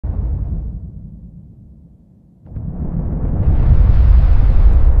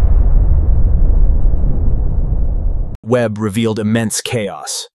Webb revealed immense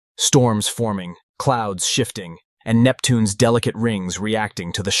chaos, storms forming, clouds shifting, and Neptune's delicate rings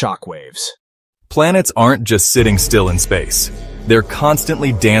reacting to the shock waves. Planets aren't just sitting still in space. They're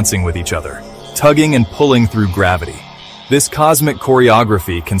constantly dancing with each other, tugging and pulling through gravity. This cosmic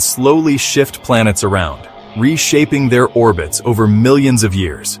choreography can slowly shift planets around, reshaping their orbits over millions of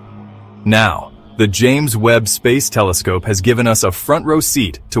years. Now, the James Webb Space Telescope has given us a front-row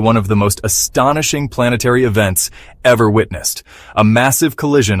seat to one of the most astonishing planetary events ever witnessed, a massive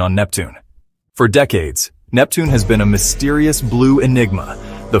collision on Neptune. For decades, Neptune has been a mysterious blue enigma,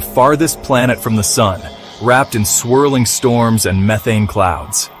 the farthest planet from the Sun, wrapped in swirling storms and methane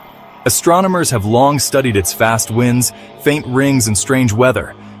clouds. Astronomers have long studied its fast winds, faint rings, and strange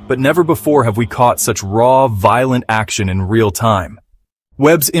weather, but never before have we caught such raw, violent action in real time.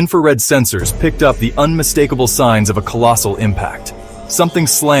 Webb's infrared sensors picked up the unmistakable signs of a colossal impact. Something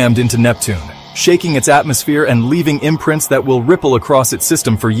slammed into Neptune, shaking its atmosphere and leaving imprints that will ripple across its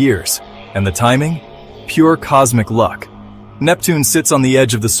system for years. And the timing? Pure cosmic luck. Neptune sits on the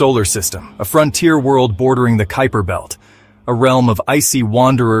edge of the solar system, a frontier world bordering the Kuiper Belt, a realm of icy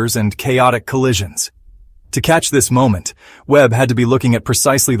wanderers and chaotic collisions. To catch this moment, Webb had to be looking at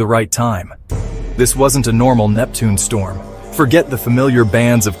precisely the right time. This wasn't a normal Neptune storm. Forget the familiar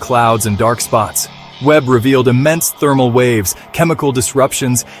bands of clouds and dark spots. Webb revealed immense thermal waves, chemical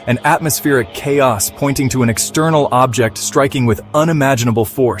disruptions, and atmospheric chaos pointing to an external object striking with unimaginable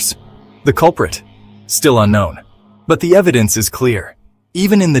force. The culprit? Still unknown. But the evidence is clear.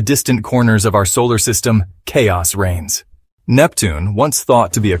 Even in the distant corners of our solar system, chaos reigns. Neptune, once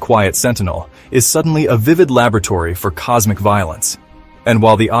thought to be a quiet sentinel, is suddenly a vivid laboratory for cosmic violence. And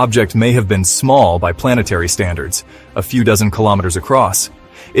while the object may have been small by planetary standards, a few dozen kilometers across,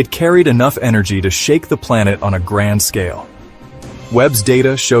 it carried enough energy to shake the planet on a grand scale. Webb's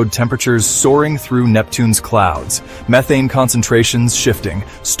data showed temperatures soaring through Neptune's clouds, methane concentrations shifting,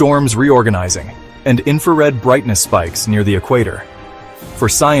 storms reorganizing, and infrared brightness spikes near the equator. For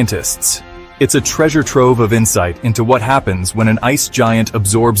scientists, it's a treasure trove of insight into what happens when an ice giant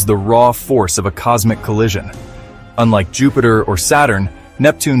absorbs the raw force of a cosmic collision. Unlike Jupiter or Saturn,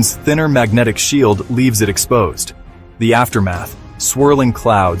 Neptune's thinner magnetic shield leaves it exposed. The aftermath, swirling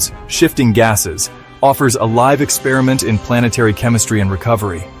clouds, shifting gases, offers a live experiment in planetary chemistry and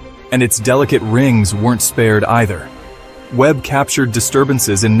recovery, and its delicate rings weren't spared either. Webb captured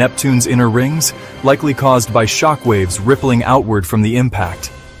disturbances in Neptune's inner rings, likely caused by shock waves rippling outward from the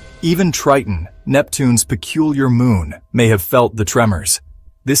impact. Even Triton, Neptune's peculiar moon, may have felt the tremors.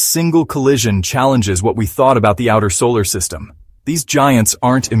 This single collision challenges what we thought about the outer solar system. These giants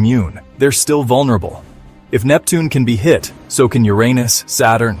aren't immune, they're still vulnerable. If Neptune can be hit, so can Uranus,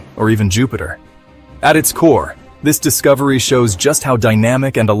 Saturn, or even Jupiter. At its core, this discovery shows just how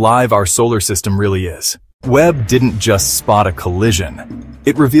dynamic and alive our solar system really is. Webb didn't just spot a collision.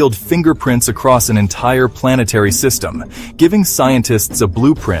 It revealed fingerprints across an entire planetary system, giving scientists a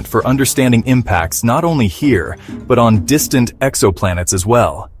blueprint for understanding impacts not only here, but on distant exoplanets as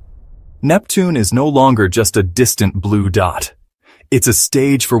well. Neptune is no longer just a distant blue dot. It's a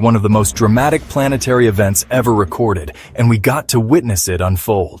stage for one of the most dramatic planetary events ever recorded, and we got to witness it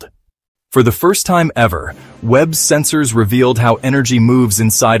unfold. For the first time ever, Webb's sensors revealed how energy moves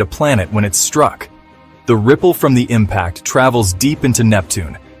inside a planet when it's struck. The ripple from the impact travels deep into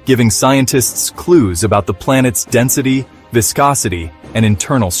Neptune, giving scientists clues about the planet's density, viscosity, and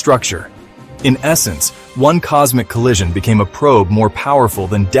internal structure. In essence, one cosmic collision became a probe more powerful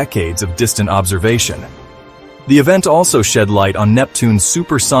than decades of distant observation. The event also shed light on Neptune's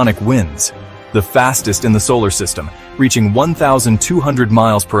supersonic winds, the fastest in the solar system, reaching 1,200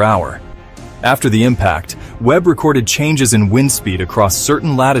 miles per hour. After the impact, Webb recorded changes in wind speed across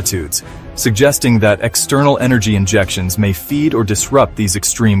certain latitudes, suggesting that external energy injections may feed or disrupt these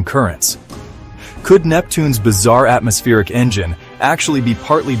extreme currents. Could Neptune's bizarre atmospheric engine actually be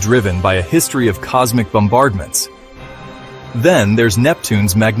partly driven by a history of cosmic bombardments? Then there's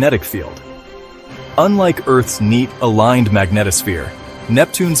Neptune's magnetic field. Unlike Earth's neat, aligned magnetosphere,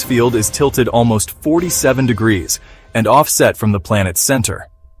 Neptune's field is tilted almost 47 degrees and offset from the planet's center.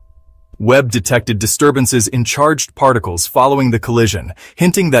 Webb detected disturbances in charged particles following the collision,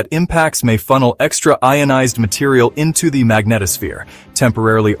 hinting that impacts may funnel extra ionized material into the magnetosphere,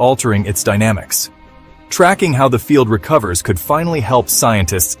 temporarily altering its dynamics. Tracking how the field recovers could finally help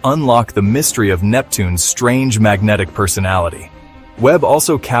scientists unlock the mystery of Neptune's strange magnetic personality. Webb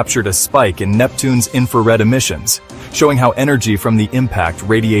also captured a spike in Neptune's infrared emissions, showing how energy from the impact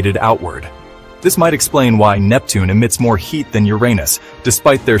radiated outward. This might explain why Neptune emits more heat than Uranus,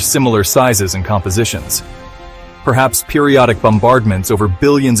 despite their similar sizes and compositions. Perhaps periodic bombardments over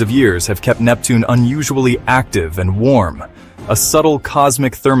billions of years have kept Neptune unusually active and warm, a subtle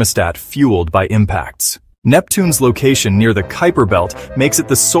cosmic thermostat fueled by impacts. Neptune's location near the Kuiper Belt makes it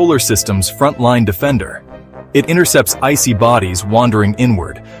the solar system's frontline defender. It intercepts icy bodies wandering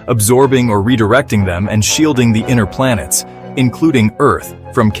inward, absorbing or redirecting them and shielding the inner planets, including Earth,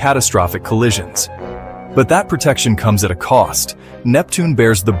 from catastrophic collisions. But that protection comes at a cost. Neptune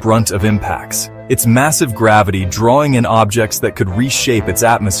bears the brunt of impacts, its massive gravity drawing in objects that could reshape its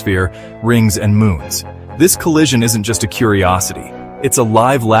atmosphere, rings, and moons. This collision isn't just a curiosity, it's a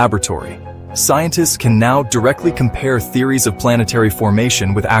live laboratory. Scientists can now directly compare theories of planetary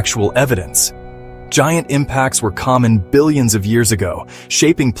formation with actual evidence. Giant impacts were common billions of years ago,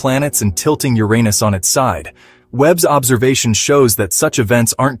 shaping planets and tilting Uranus on its side. Webb's observation shows that such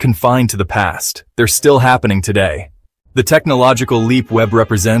events aren't confined to the past. They're still happening today. The technological leap Webb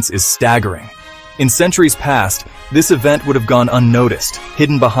represents is staggering. In centuries past, this event would have gone unnoticed,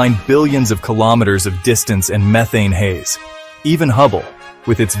 hidden behind billions of kilometers of distance and methane haze. Even Hubble,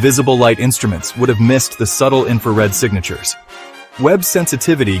 with its visible light instruments, would have missed the subtle infrared signatures. Webb's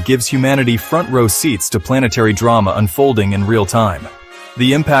sensitivity gives humanity front-row seats to planetary drama unfolding in real time.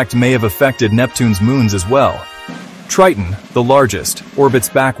 The impact may have affected Neptune's moons as well. Triton, the largest, orbits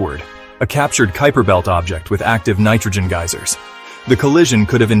backward, a captured Kuiper Belt object with active nitrogen geysers. The collision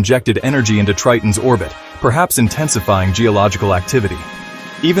could have injected energy into Triton's orbit, perhaps intensifying geological activity.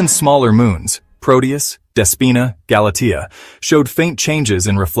 Even smaller moons, Proteus, Despina, Galatea, showed faint changes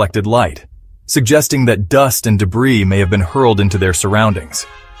in reflected light, suggesting that dust and debris may have been hurled into their surroundings.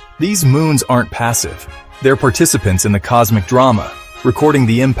 These moons aren't passive. They're participants in the cosmic drama, recording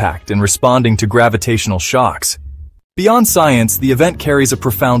the impact and responding to gravitational shocks. Beyond science, the event carries a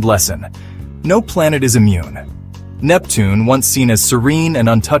profound lesson. No planet is immune. Neptune, once seen as serene and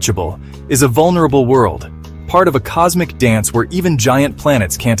untouchable, is a vulnerable world, part of a cosmic dance where even giant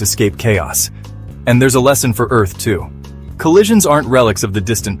planets can't escape chaos. And there's a lesson for Earth, too. Collisions aren't relics of the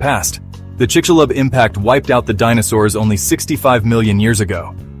distant past. The Chicxulub impact wiped out the dinosaurs only 65 million years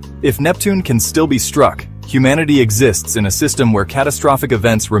ago. If Neptune can still be struck, humanity exists in a system where catastrophic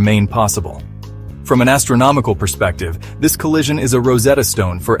events remain possible. From an astronomical perspective, this collision is a Rosetta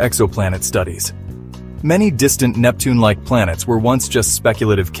Stone for exoplanet studies. Many distant Neptune-like planets were once just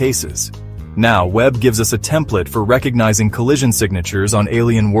speculative cases. Now, Webb gives us a template for recognizing collision signatures on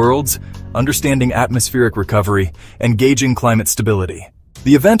alien worlds, understanding atmospheric recovery, and gauging climate stability.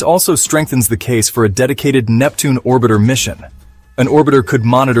 The event also strengthens the case for a dedicated Neptune orbiter mission. An orbiter could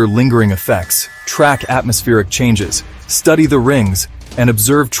monitor lingering effects, track atmospheric changes, study the rings, and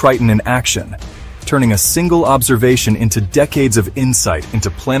observe Triton in action, turning a single observation into decades of insight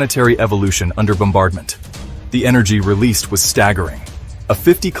into planetary evolution under bombardment. The energy released was staggering. A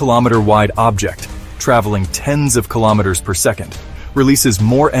 50-kilometer-wide object, traveling tens of kilometers per second, releases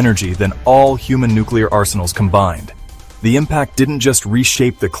more energy than all human nuclear arsenals combined. The impact didn't just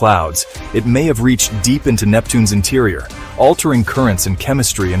reshape the clouds, it may have reached deep into Neptune's interior, altering currents and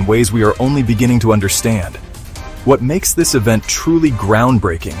chemistry in ways we are only beginning to understand. What makes this event truly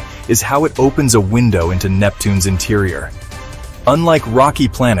groundbreaking is how it opens a window into Neptune's interior. Unlike rocky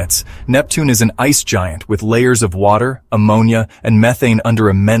planets, Neptune is an ice giant with layers of water, ammonia, and methane under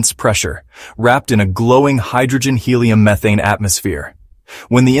immense pressure, wrapped in a glowing hydrogen-helium-methane atmosphere.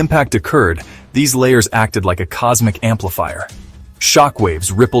 When the impact occurred, these layers acted like a cosmic amplifier.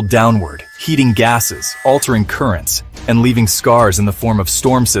 Shockwaves rippled downward, heating gases, altering currents, and leaving scars in the form of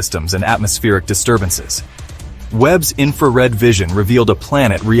storm systems and atmospheric disturbances. Webb's infrared vision revealed a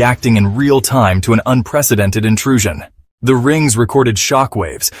planet reacting in real time to an unprecedented intrusion. The rings recorded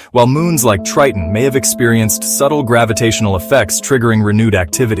shockwaves, while moons like Triton may have experienced subtle gravitational effects triggering renewed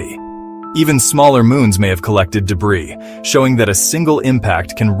activity. Even smaller moons may have collected debris, showing that a single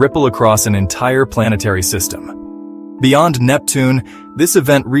impact can ripple across an entire planetary system. Beyond Neptune, this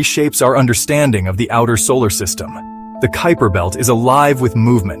event reshapes our understanding of the outer solar system. The Kuiper Belt is alive with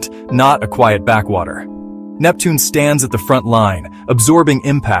movement, not a quiet backwater. Neptune stands at the front line, absorbing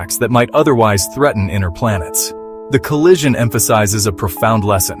impacts that might otherwise threaten inner planets. The collision emphasizes a profound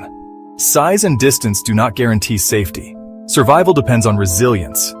lesson. Size and distance do not guarantee safety. Survival depends on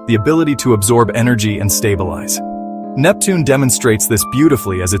resilience, the ability to absorb energy and stabilize. Neptune demonstrates this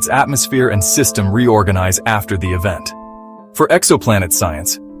beautifully as its atmosphere and system reorganize after the event. For exoplanet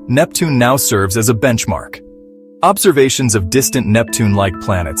science, Neptune now serves as a benchmark. Observations of distant Neptune-like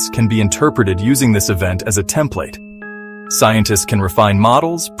planets can be interpreted using this event as a template. Scientists can refine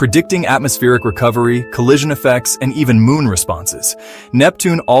models, predicting atmospheric recovery, collision effects, and even moon responses.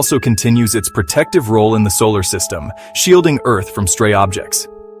 Neptune also continues its protective role in the solar system, shielding Earth from stray objects.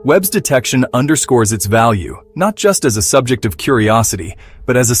 Webb's detection underscores its value, not just as a subject of curiosity,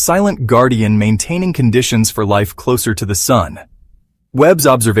 but as a silent guardian maintaining conditions for life closer to the Sun. Webb's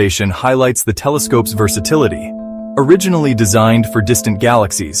observation highlights the telescope's versatility. Originally designed for distant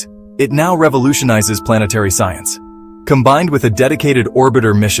galaxies, it now revolutionizes planetary science. Combined with a dedicated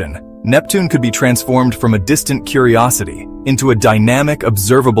orbiter mission, Neptune could be transformed from a distant curiosity into a dynamic,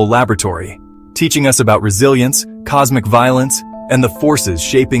 observable laboratory, teaching us about resilience, cosmic violence, and the forces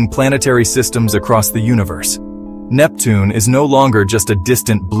shaping planetary systems across the universe. Neptune is no longer just a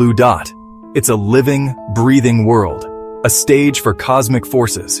distant blue dot. It's a living, breathing world, a stage for cosmic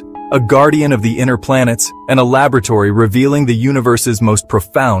forces, a guardian of the inner planets, and a laboratory revealing the universe's most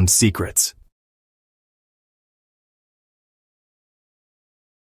profound secrets.